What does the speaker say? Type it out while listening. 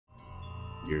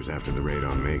Years after the raid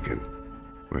on Macon,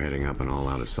 we're heading up an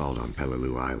all-out assault on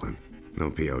PELELIU Island. No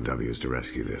POWs to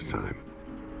rescue this time.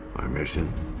 Our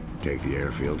mission? Take the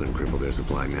airfield and cripple their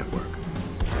supply network.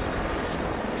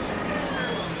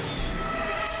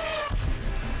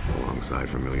 Alongside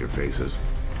familiar faces,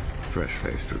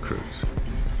 fresh-faced recruits.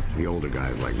 The older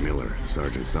guys like Miller,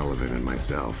 Sergeant Sullivan, and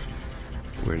myself.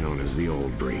 We're known as the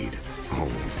old breed.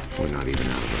 Old. We're not even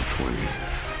out of our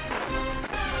 20s.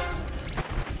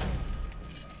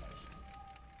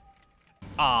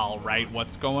 Alright,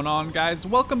 what's going on, guys?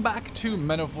 Welcome back to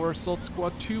Men of War Assault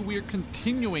Squad 2. We are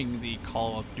continuing the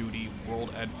Call of Duty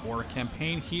World at War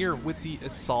campaign here with the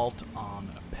assault on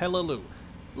PELELIU.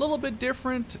 A little bit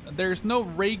different. There's no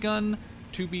ray gun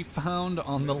to be found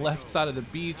on the left side of the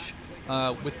beach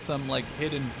with some like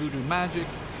hidden voodoo magic.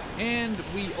 And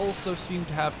we also seem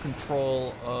to have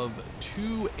control of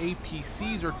two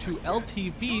APCs or two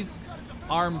LTVs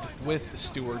armed with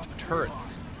Stewart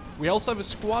turrets. We also have a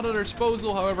squad at our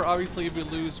disposal. However, obviously, if we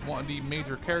lose one of the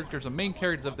major characters, the main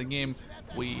characters of the game,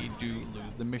 we do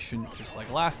lose the mission just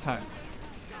like last time.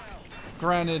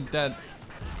 Granted that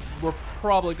we're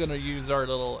probably going to use our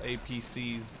little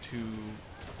APCs to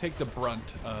take the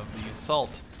brunt of the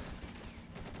assault.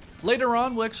 Later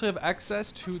on, we'll actually have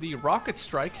access to the rocket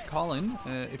strike call-in.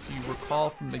 If you recall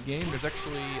from the game, there's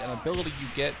actually an ability you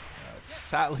get.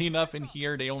 Sadly enough, in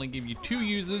here, they only give you 2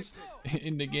 uses.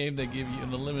 In the game, they give you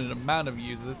an unlimited amount of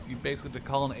uses. You basically have to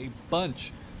call in a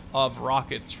bunch of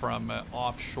rockets from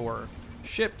offshore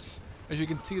ships. As you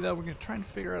can see, though, we're going to try and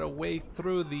figure out a way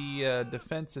through the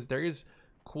defenses. There is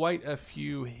quite a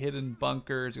few hidden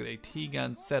bunkers with a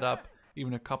T-gun set up,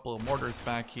 even a couple of mortars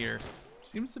back here.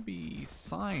 Seems to be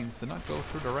signs to not go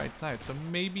through the right side, so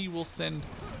maybe we'll send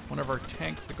one of our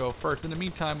tanks to go first. In the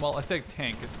meantime, well, I say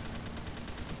tank, it's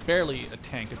barely a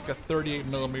tank. It's got 38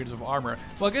 millimeters of armor.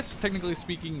 Well, I guess technically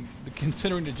speaking,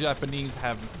 considering the Japanese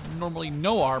have normally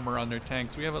no armor on their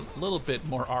tanks, we have a little bit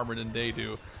more armor than they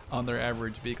do on their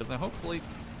average vehicles. Now, hopefully,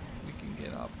 we can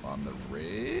get up on the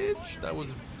ridge. That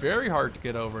was very hard to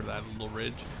get over that little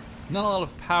ridge. Not a lot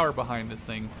of power behind this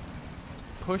thing. Let's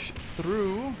push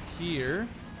through here.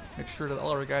 Make sure that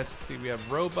all our guys can see we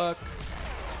have Roebuck,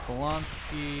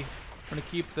 Polanski. We're going to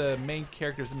keep the main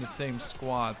characters in the same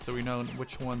squad so we know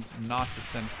which ones not to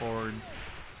send forward.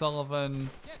 Sullivan.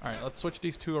 Alright, let's switch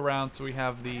these two around so we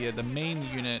have the main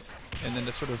unit and then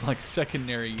the sort of like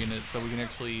secondary unit so we can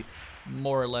actually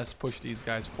more or less push these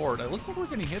guys forward. It looks like we're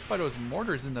getting hit by those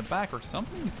mortars in the back or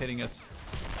something's hitting us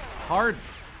hard.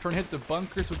 Trying to hit the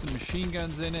bunkers with the machine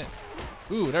guns in it.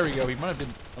 Ooh, there we go. He might have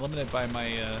been eliminated by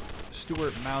my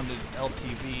Stewart mounted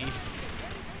LTV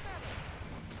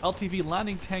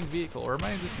landing tank vehicle, or am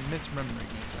I just misremembering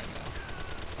this right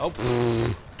now?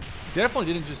 Oh,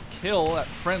 definitely didn't just kill that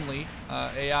friendly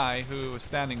AI who was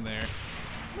standing there.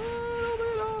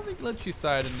 I don't think let you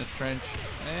side in this trench.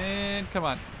 And come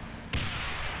on.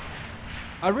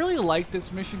 I really like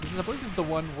this mission because I believe this is the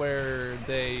one where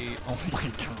they, oh my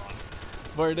god,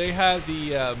 where they had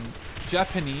the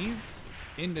Japanese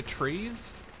in the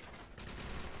trees,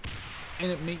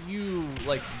 and it made you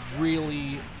like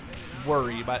really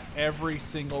worry about every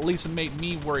single, at least it made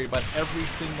me worry about every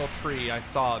single tree I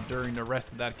saw during the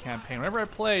rest of that campaign. Whenever I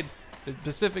played the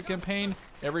Pacific campaign,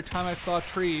 every time I saw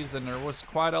trees, and there was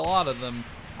quite a lot of them,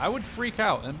 I would freak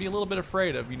out and be a little bit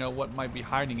afraid of, you know, what might be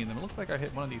hiding in them. It looks like I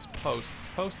hit one of these posts.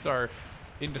 Posts are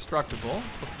indestructible.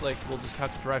 Looks like we'll just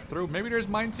have to drive through. Maybe there's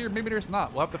mines here, maybe there's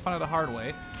not. We'll have to find out the hard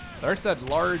way. There's that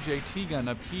large AT gun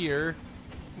up here,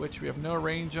 which we have no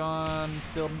range on.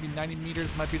 Still maybe 90 meters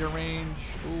might be the range.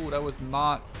 Ooh, that was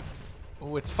not.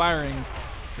 Oh, it's firing.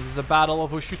 This is a battle of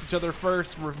who shoots each other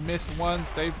first. We've missed once.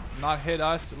 They've not hit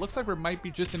us. It looks like we might be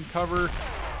just in cover.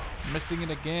 Missing it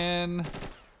again.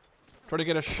 Try to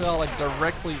get a shell like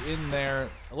directly in there.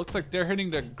 It looks like they're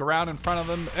hitting the ground in front of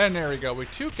them. And there we go. We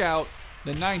took out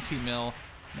the 90 mil.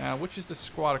 Now, which is the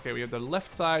squad? Okay, we have the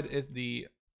left side is the,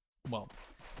 well,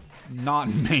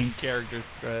 non-main characters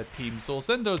team, so we'll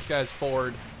send those guys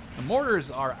forward. The mortars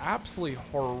are absolutely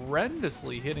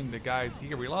horrendously hitting the guys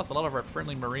here. We lost a lot of our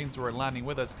friendly Marines who were landing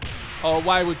with us. Oh,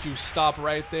 why would you stop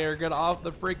right there? Get off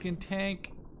the freaking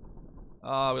tank. We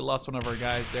lost one of our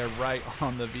guys there right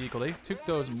on the vehicle. They took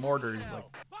those mortars like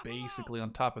basically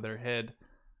on top of their head.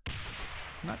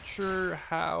 Not sure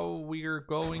how we're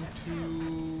going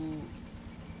to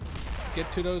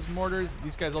get to those mortars.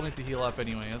 These guys all need to heal up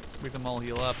anyway. Let's make them all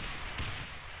heal up.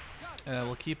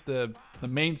 We'll keep the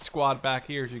main squad back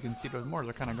here. As you can see, those mortars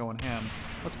are kind of going ham.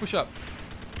 Let's push up.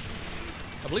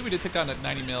 I believe we did take down that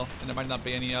 90 mil, and there might not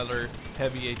be any other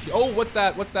heavy AT. Oh, what's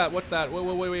that? What's that? What's that?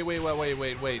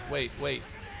 Wait.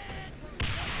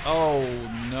 Oh,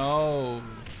 no.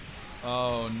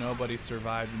 Oh, nobody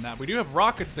survived in that. We do have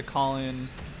rockets to call in.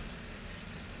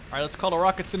 All right, let's call the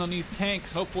rockets in on these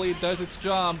tanks. Hopefully it does its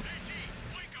job.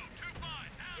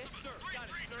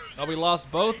 Oh, we lost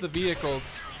both the vehicles.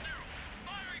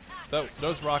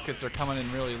 Those rockets are coming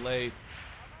in really late.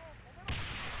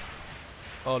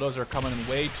 Oh, those are coming in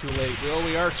way too late. Oh,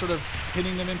 we are sort of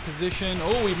hitting them in position.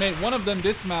 Oh, we made one of them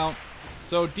dismount.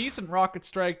 So decent rocket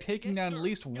strike, taking down at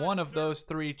least one of those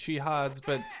 3 Chihads,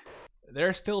 but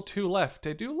there's still 2 left.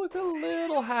 They do look a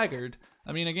little haggard.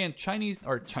 I mean, again, Chinese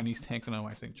tanks. I don't know why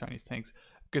I'm saying Chinese tanks,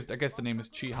 because I guess the name is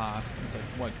Chiha. It's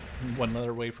like one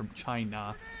letter away from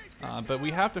China. But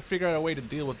we have to figure out a way to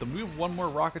deal with them. We have one more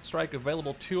rocket strike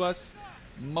available to us.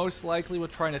 Most likely we'll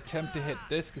try and attempt to hit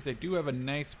this, because they do have a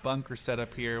nice bunker set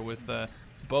up here with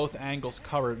both angles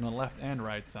covered on the left and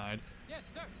right side. Yes,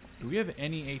 sir. Do we have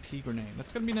any AT grenade?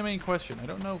 That's going to be the main question. I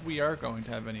don't know if we are going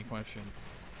to have any questions.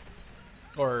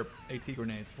 Or AT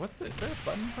grenades. Is there a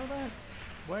button for that?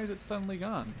 Why is it suddenly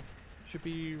gone? It should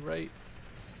be right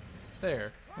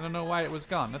there. I don't know why it was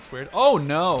gone. That's weird. Oh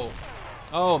no!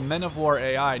 Oh, Men of War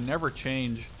AI never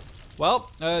change. Well,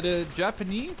 the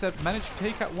Japanese have managed to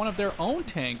take out one of their own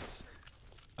tanks.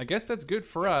 I guess that's good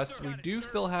for us. We do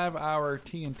still have our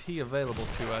TNT available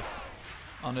to us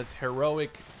on this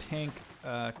heroic tank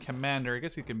commander. I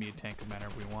guess he can be a tank commander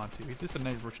if we want to. He's just an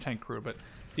average tank crew, but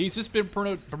he's just been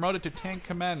promoted to tank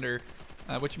commander,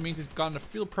 which means he's gotten a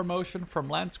field promotion from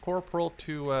Lance Corporal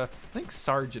to, I think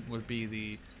Sergeant would be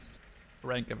the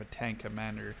rank of a tank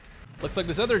commander. Looks like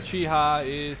this other Chiha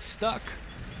is stuck.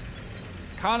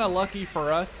 Kinda lucky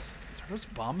for us. Is there those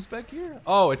bombs back here?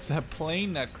 Oh, it's that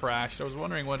plane that crashed. I was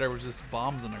wondering why there was just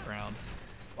bombs on the ground.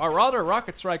 Our other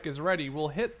rocket strike is ready. We'll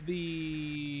hit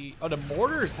the... Oh, the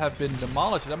mortars have been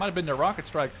demolished. That might have been the rocket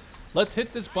strike. Let's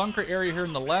hit this bunker area here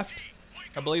in the left.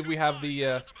 I believe we have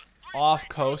the off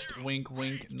coast, wink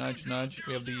wink, nudge nudge.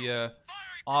 We have the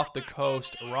off the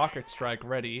coast rocket strike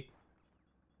ready.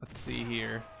 Let's see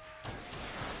here.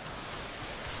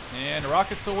 And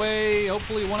rockets away.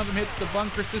 Hopefully one of them hits the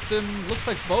bunker system. Looks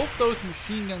like both those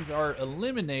machine guns are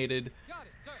eliminated.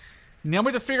 Now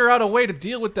we have to figure out a way to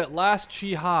deal with that last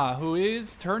Chiha, who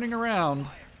is turning around.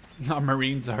 Our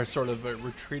Marines are sort of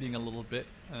retreating a little bit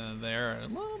there. A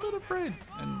little bit afraid.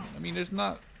 And, I mean, there's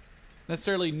not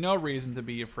necessarily no reason to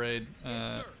be afraid.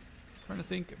 Trying to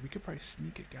think, we could probably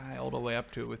sneak a guy all the way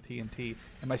up to it with TNT.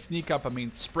 And by sneak up, I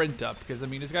mean sprint up. Because, I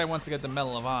mean, this guy wants to get the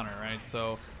Medal of Honor, right?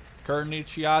 So, currently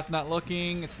Chiha's not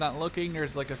looking. It's not looking.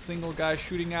 There's like a single guy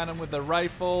shooting at him with a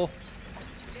rifle.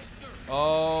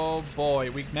 Oh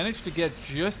boy, we managed to get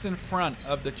just in front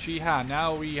of the Chiha.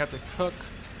 Now we have to cook.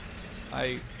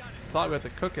 I thought we had to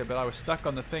cook it, but I was stuck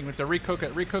on the thing. We have to recook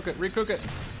it, recook it, recook it.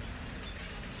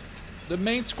 The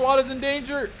main squad is in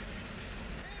danger.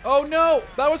 Oh no,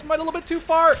 that was a little bit too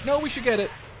far. No, we should get it.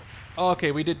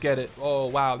 Okay, we did get it. Oh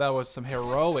wow, that was some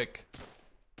heroic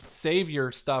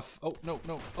savior stuff. Oh no,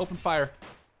 no, open fire.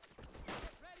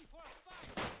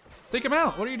 Take him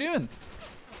out, what are you doing?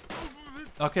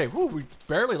 Okay, whew, we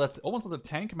barely almost let the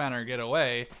tank commander get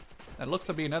away. That looks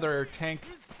to be another tank.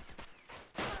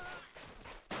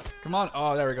 Come on.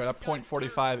 Oh, there we go. That .45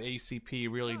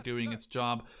 ACP really doing its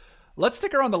job. Let's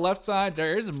stick around the left side.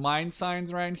 There is mine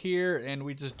signs around here, and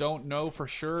we just don't know for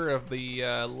sure if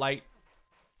the light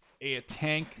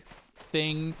tank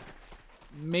thing,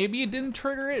 maybe it didn't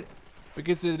trigger it,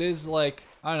 because it is like,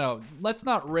 I don't know, let's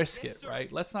not risk it,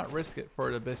 right? Let's not risk it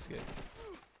for the biscuit.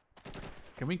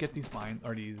 Can we get these mines,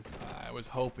 or these, I was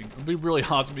hoping, it would be really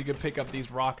awesome if we could pick up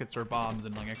these rockets or bombs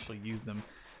and like actually use them.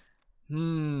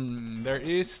 There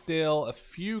is still a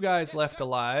few guys left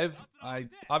alive. I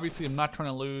obviously am not trying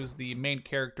to lose the main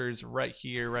characters right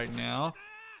here, right now.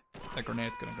 That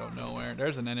grenade's gonna go nowhere.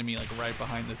 There's an enemy like right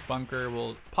behind this bunker.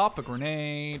 We'll pop a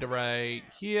grenade right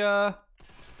here.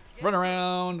 Run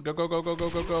around, go, go, go, go,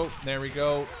 go, go, go. There we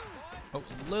go. Oh,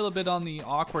 a little bit on the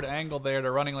awkward angle there.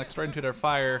 They're running like straight into their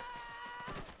fire.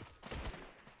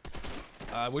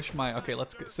 I wish my... Okay,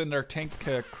 let's send our tank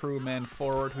crewman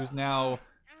forward, who's now...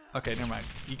 Okay, never mind.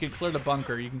 You can clear the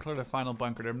bunker. You can clear the final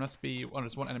bunker. There must be... Oh,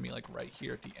 there's one enemy, like, right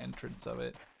here at the entrance of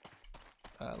it.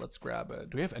 Let's grab it.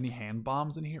 Do we have any hand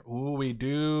bombs in here? Ooh, we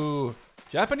do.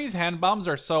 Japanese hand bombs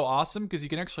are so awesome because you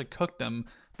can actually cook them,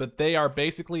 but they are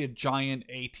basically a giant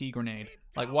AT grenade.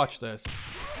 Like, watch this.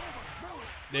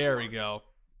 There we go.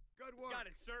 Good work. Got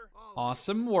it, sir.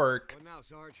 Awesome work. What now,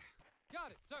 Sarge?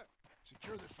 Got it, sir.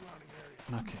 Secure the surrounding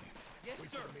area. Okay. Yes, Wait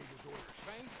sir. for the major's orders.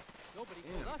 Train. Nobody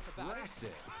told us about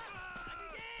it.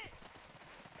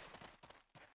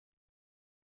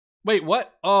 Wait,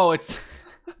 what? Oh, it's...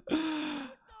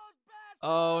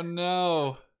 Oh,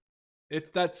 no.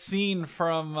 It's that scene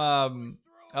from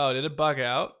oh, did it bug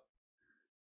out?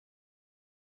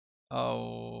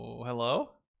 Oh, hello?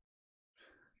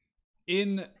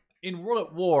 In World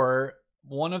at War,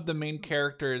 one of the main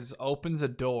characters opens a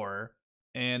door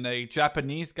and a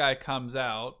Japanese guy comes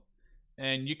out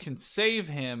and you can save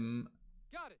him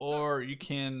Got it, sir. or you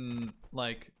can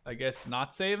like I guess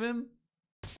not save him.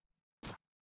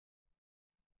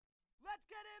 Let's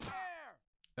get in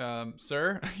there.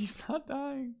 Sir, he's not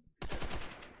dying.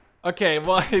 Okay,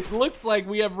 well, it looks like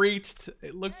we have reached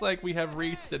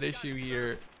an issue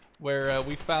here where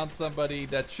we found somebody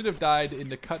that should have died in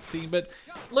the cutscene. But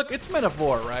look, it's Men of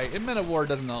War, right? And Men of War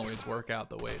doesn't always work out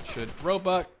the way it should.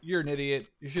 Roebuck, you're an idiot.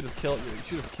 You should have killed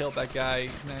that guy.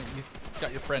 Nah, you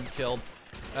got your friend killed.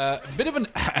 A bit of an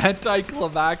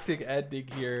anticlimactic ending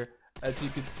here, as you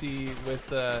can see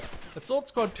with Assault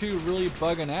Squad 2 really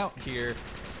bugging out here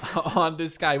on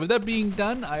this guy. With that being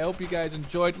done, I hope you guys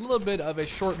enjoyed a little bit of a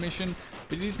short mission,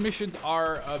 but these missions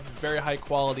are of very high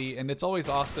quality, and it's always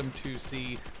awesome to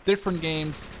see different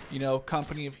games, you know,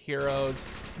 Company of Heroes,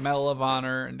 Medal of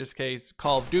Honor, in this case,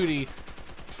 Call of Duty,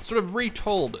 sort of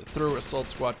retold through Assault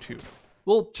Squad 2.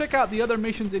 We'll check out the other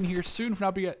missions in here soon. For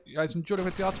now, you guys enjoyed it.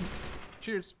 It's awesome.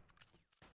 Cheers.